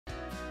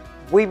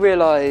We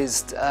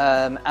realised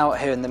out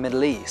here in the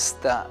Middle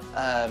East that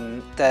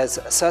there's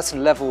a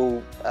certain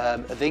level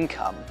of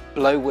income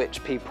below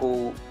which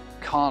people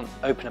can't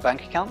open a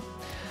bank account.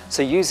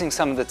 So using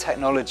some of the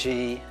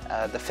technology,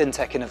 the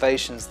fintech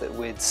innovations that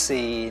we'd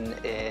seen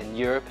in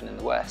Europe and in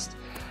the West,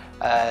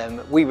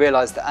 we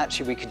realised that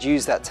actually we could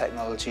use that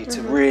technology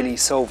to really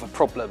solve a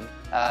problem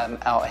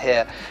out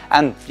here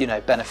and, you know,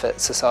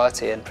 benefit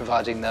society in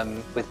providing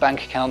them with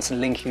bank accounts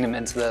and linking them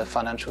into the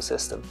financial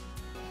system.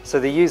 So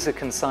the user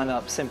can sign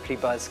up simply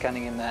by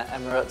scanning in their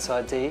Emirates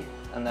ID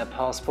and their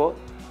passport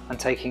and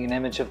taking an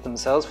image of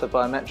themselves for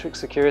biometric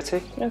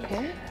security.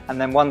 Okay. And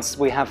then once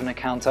we have an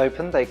account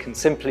open, they can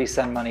simply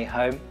send money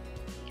home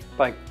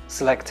by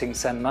selecting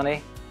send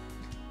money,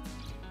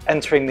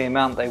 entering the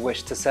amount they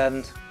wish to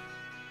send,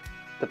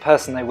 the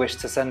person they wish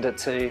to send it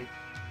to,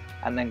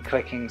 and then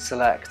clicking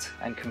select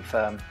and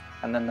confirm.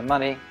 And then the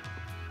money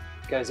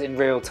goes in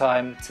real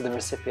time to the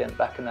recipient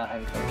back in their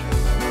home country.